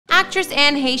actress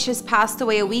Anne Heche has passed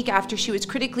away a week after she was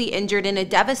critically injured in a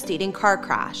devastating car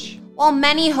crash. While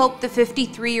many hoped the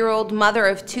 53-year-old mother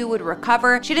of two would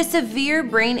recover, she had a severe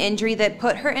brain injury that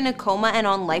put her in a coma and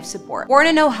on life support. Born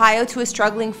in Ohio to a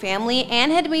struggling family, Anne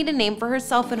had made a name for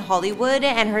herself in Hollywood,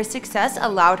 and her success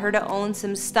allowed her to own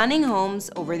some stunning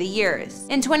homes over the years.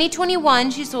 In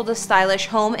 2021, she sold a stylish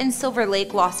home in Silver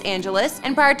Lake, Los Angeles,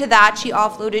 and prior to that, she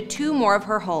offloaded two more of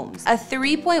her homes, a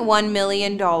 $3.1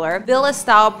 million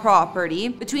villa-style property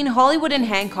between Hollywood and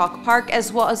Hancock Park,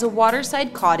 as well as a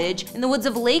waterside cottage in the woods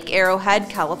of Lake Arrowhead,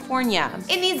 California.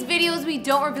 In these videos, we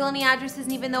don't reveal any addresses,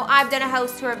 and even though I've done a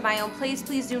house tour of my own place,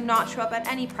 please do not show up at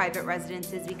any private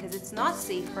residences because it's not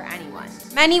safe for anyone.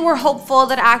 Many were hopeful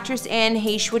that actress Anne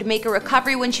Heche would make a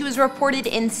recovery when she was reported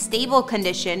in stable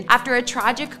condition after a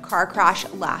tragic car crash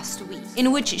last week,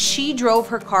 in which she drove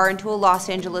her car into a Los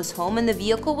Angeles home and the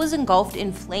vehicle was engulfed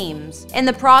in flames. In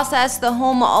the process, the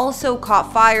home also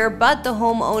caught fire, but the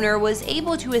homeowner was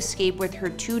able to escape with her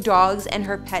two dogs and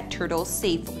her pet turtle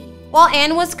safely. While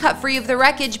Anne was cut free of the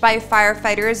wreckage by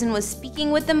firefighters and was speaking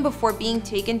with them before being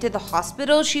taken to the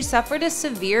hospital, she suffered a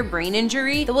severe brain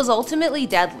injury that was ultimately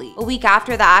deadly. A week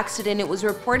after the accident, it was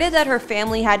reported that her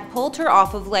family had pulled her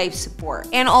off of life support.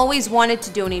 Anne always wanted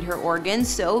to donate her organs,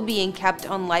 so being kept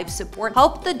on life support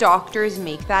helped the doctors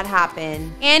make that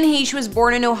happen. Anne Heche was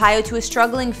born in Ohio to a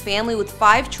struggling family with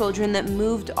 5 children that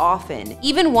moved often,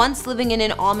 even once living in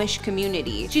an Amish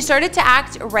community. She started to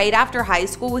act right after high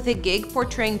school with a gig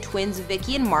portraying twins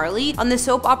Vicky and Marley on the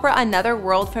soap opera Another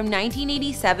World from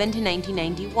 1987 to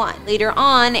 1991. Later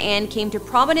on, Anne came to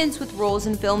prominence with roles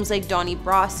in films like Donnie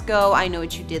Brasco, I Know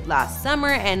What You Did Last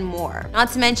Summer, and more.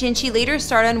 Not to mention, she later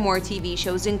starred on more TV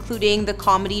shows, including the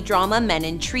comedy drama Men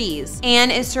in Trees. Anne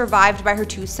is survived by her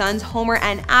 2 sons, Homer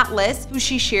and Atlas, who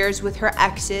she shares with her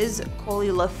exes, Coley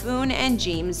LaFoon and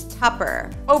James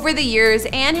Tupper. Over the years,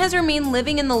 Anne has remained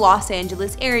living in the Los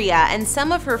Angeles area, and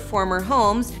some of her former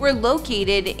homes were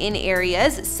located in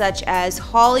areas such as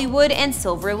Hollywood and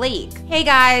Silver Lake. Hey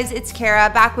guys, it's Kara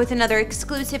back with another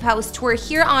exclusive house tour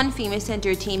here on Famous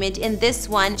Entertainment, in this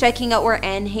one checking out where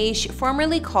Anne Heche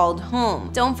formerly called home.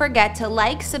 Don't forget to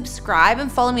like, subscribe,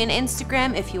 and follow me on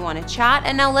Instagram if you want to chat,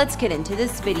 and now let's get into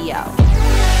this video.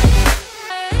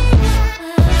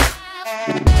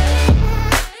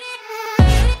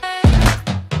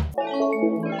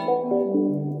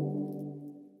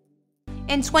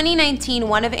 In 2019,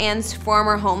 one of Anne's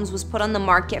former homes was put on the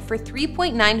market for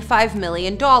 $3.95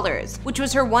 million, which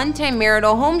was her one-time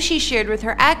marital home she shared with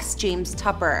her ex, James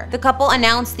Tupper. The couple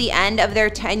announced the end of their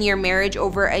 10-year marriage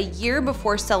over a year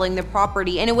before selling the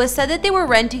property, and it was said that they were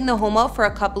renting the home out for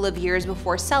a couple of years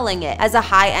before selling it as a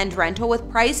high-end rental, with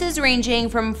prices ranging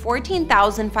from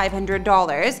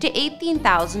 $14,500 to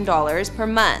 $18,000 per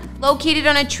month. Located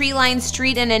on a tree-lined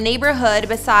street in a neighborhood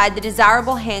beside the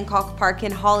desirable Hancock Park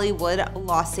in Hollywood,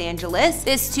 Los Angeles,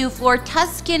 this 2-floor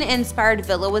Tuscan-inspired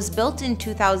villa was built in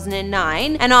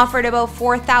 2009 and offered about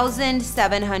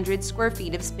 4,700 square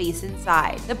feet of space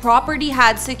inside. The property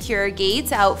had secure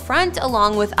gates out front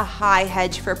along with a high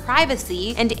hedge for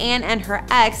privacy, and Anne and her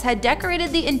ex had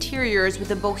decorated the interiors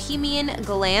with a bohemian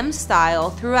glam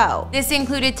style throughout. This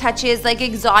included touches like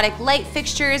exotic light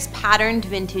fixtures, patterned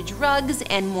vintage rugs,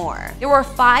 and more. There were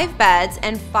 5 beds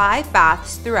and 5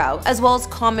 baths throughout, as well as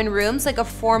common rooms like a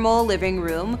formal living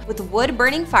room with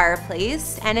wood-burning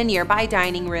fireplace and a nearby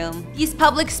dining room. These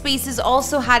public spaces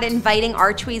also had inviting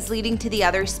archways leading to the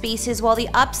other spaces, while the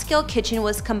upscale kitchen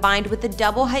was combined with a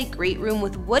double-height great room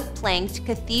with wood-planked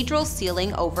cathedral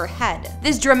ceiling overhead.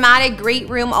 This dramatic great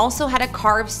room also had a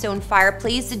carved stone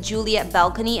fireplace, a Juliet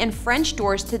balcony, and French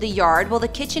doors to the yard, while the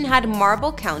kitchen had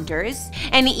marble counters,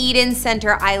 an Eden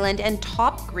center island, and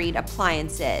top-grade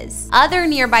appliances. Other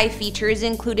nearby features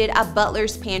included a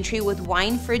butler's pantry with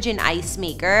wine fridge and ice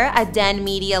maker, a den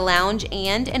media lounge,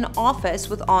 and an office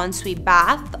with ensuite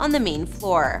bath on the main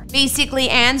floor. Basically,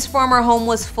 Anne's former home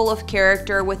was full of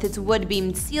character with its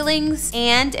wood-beamed ceilings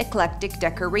and eclectic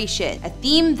decoration, a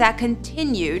theme that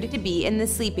continued to be in the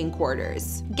sleeping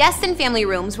quarters. Guest and family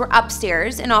rooms were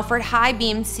upstairs and offered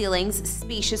high-beamed ceilings,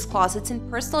 spacious closets,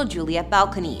 and personal Juliet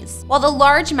balconies, while the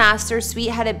large master suite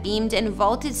had a beamed and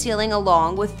vaulted ceiling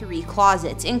along with 3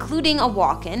 closets, including a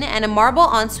walk-in and a marble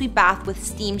ensuite bath with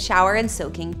steam shower shower and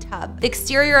soaking tub. The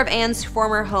exterior of Anne's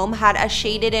former home had a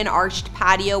shaded and arched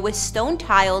patio with stone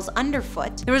tiles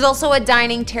underfoot. There was also a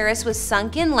dining terrace with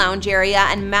sunken lounge area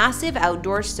and massive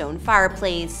outdoor stone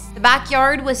fireplace. The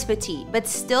backyard was petite, but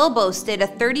still boasted a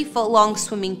 30-foot-long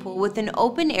swimming pool with an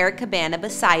open-air cabana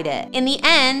beside it. In the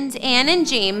end, Anne and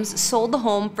James sold the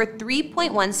home for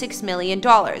 $3.16 million,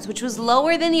 which was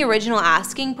lower than the original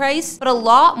asking price, but a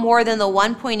lot more than the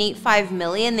 $1.85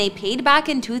 million they paid back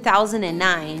in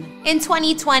 2009. In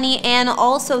 2020, Anne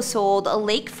also sold a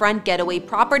lakefront getaway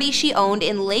property she owned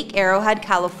in Lake Arrowhead,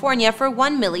 California for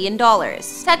 $1 million.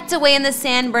 Tucked away in the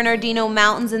San Bernardino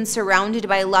Mountains and surrounded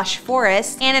by lush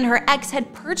forests, Anne and her ex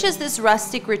had purchased this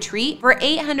rustic retreat for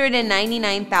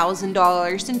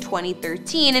 $899,000 in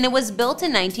 2013, and it was built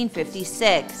in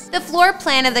 1956. The floor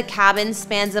plan of the cabin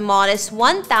spans a modest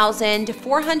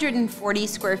 1,440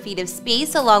 square feet of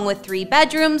space, along with 3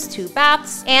 bedrooms, 2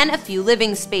 baths, and a few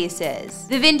living spaces.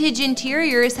 The vintage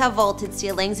interiors have vaulted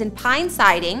ceilings and pine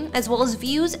siding, as well as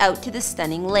views out to the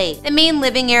stunning lake. The main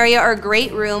living area or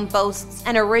great room boasts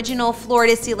an original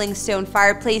floor-to-ceiling stone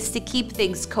fireplace to keep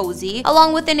things cozy,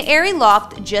 along with an airy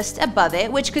loft just above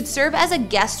it, which could serve as a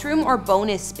guest room or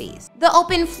bonus space. The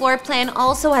open floor plan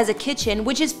also has a kitchen,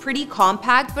 which is pretty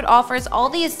compact but offers all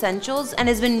the essentials and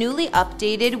has been newly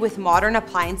updated with modern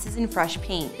appliances and fresh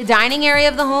paint. The dining area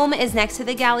of the home is next to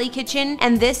the galley kitchen,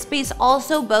 and this space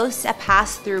also boasts a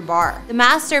pass-through bar. The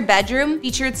master bedroom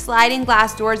featured sliding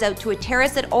glass doors out to a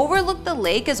terrace that overlooked the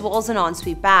lake, as well as an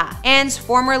ensuite bath. Anne's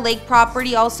former lake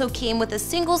property also came with a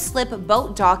single-slip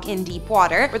boat dock in deep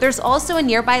water, where there's also a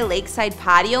nearby lakeside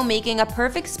patio, making a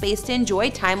perfect space to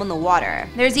enjoy time on the water.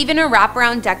 There's even a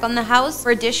wraparound deck on the house for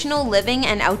additional living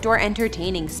and outdoor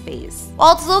entertaining space.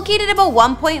 While it's located about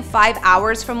 1.5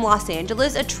 hours from Los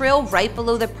Angeles, a trail right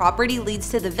below the property leads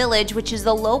to the village, which is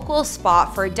the local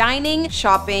spot for dining,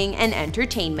 shopping, and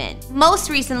entertainment. Most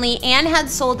recently, Anne had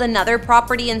sold another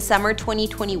property in summer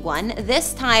 2021,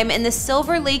 this time in the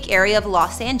Silver Lake area of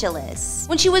Los Angeles.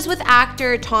 When she was with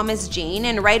actor Thomas Jane,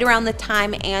 and right around the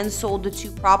time Anne sold the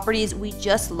 2 properties we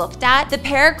just looked at, the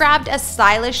pair grabbed a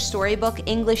stylish storybook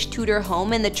English Tudor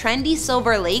home in the trendy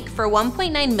Silver Lake for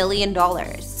 $1.9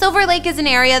 million. Silver Lake is an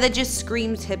area that just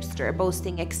screams hipster,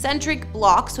 boasting eccentric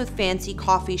blocks with fancy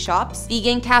coffee shops,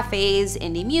 vegan cafes,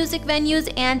 indie music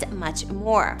venues, and much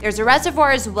more. There's a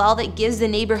reservoir as well that gives the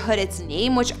neighborhood its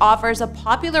name, which offers a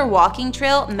popular walking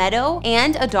trail, meadow,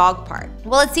 and a dog park.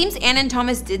 Well, it seems Anne and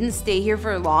Thomas didn't stay here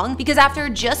for long, because after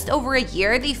just over a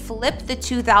year, they flipped the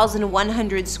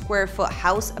 2,100 square foot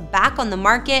house back on the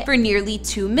market for nearly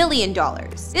 $2 million.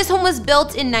 This home was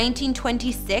built in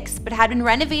 1926, but had been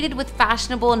renovated with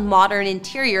fashionable and modern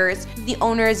interiors from the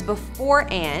owners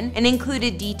before Anne, and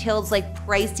included details like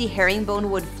pricey herringbone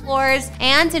wood floors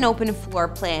and an open floor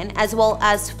plan, as well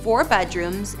as 4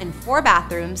 bedrooms and 4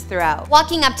 bathrooms throughout.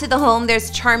 Walking up to the home,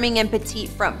 there's charming and petite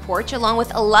front porch, along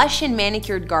with a lush and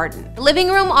manicured garden. The living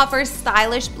room offers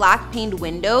stylish black paned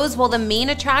windows, while the main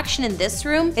attraction in this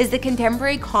room is the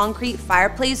contemporary concrete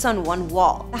fireplace on one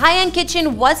wall. The high-end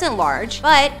kitchen wasn't large,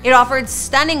 but it offered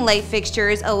stunning light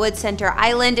fixtures, a wood center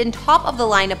island, and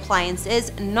top-of-the-line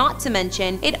appliances, not to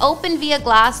mention it opened via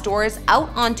glass doors out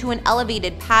onto an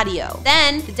elevated patio.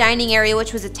 Then, the dining area,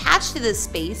 which was attached to this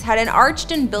space, had an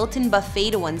arched and built-in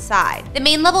buffet to one side. The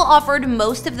main level offered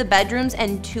most of the bedrooms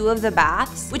and 2 of the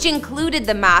baths, which included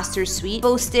the master suite,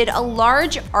 boasted a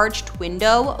large arched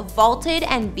window, vaulted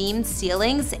and beamed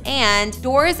ceilings, and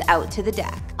doors out to the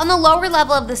deck. On the lower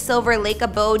level of the Silver Lake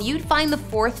abode, you'd find the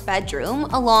 4th bedroom,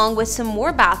 along with some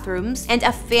more bathrooms and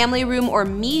a family room or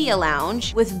media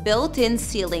lounge with built-in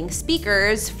ceiling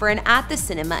speakers for an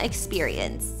at-the-cinema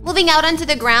experience. Moving out onto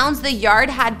the grounds, the yard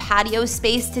had patio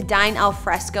space to dine al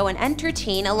fresco and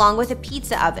entertain, along with a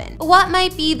pizza oven. But what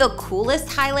might be the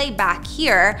coolest highlight back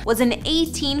here was an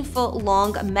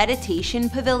 18-foot-long meditation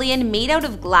pavilion made out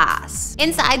of glass.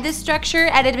 Inside this structure,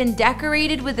 it had been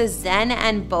decorated with a Zen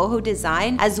and boho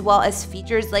design, as well as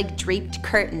features like draped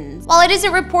curtains. While it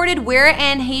isn't reported where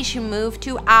Anne Heche moved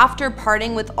to after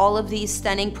parting with all of these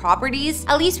stunning properties,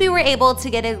 at least we were able to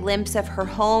get a glimpse of her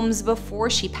homes before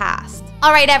she passed.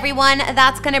 Alright everyone,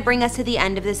 that's gonna bring us to the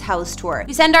end of this house tour.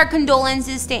 We send our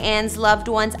condolences to Anne's loved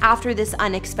ones after this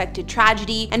unexpected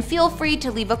tragedy, and feel free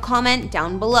to leave a comment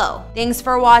down below. Thanks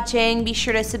for watching, be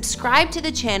sure to subscribe to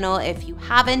the channel if you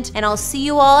haven't, and I'll see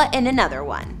you all in another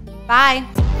one.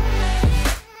 Bye!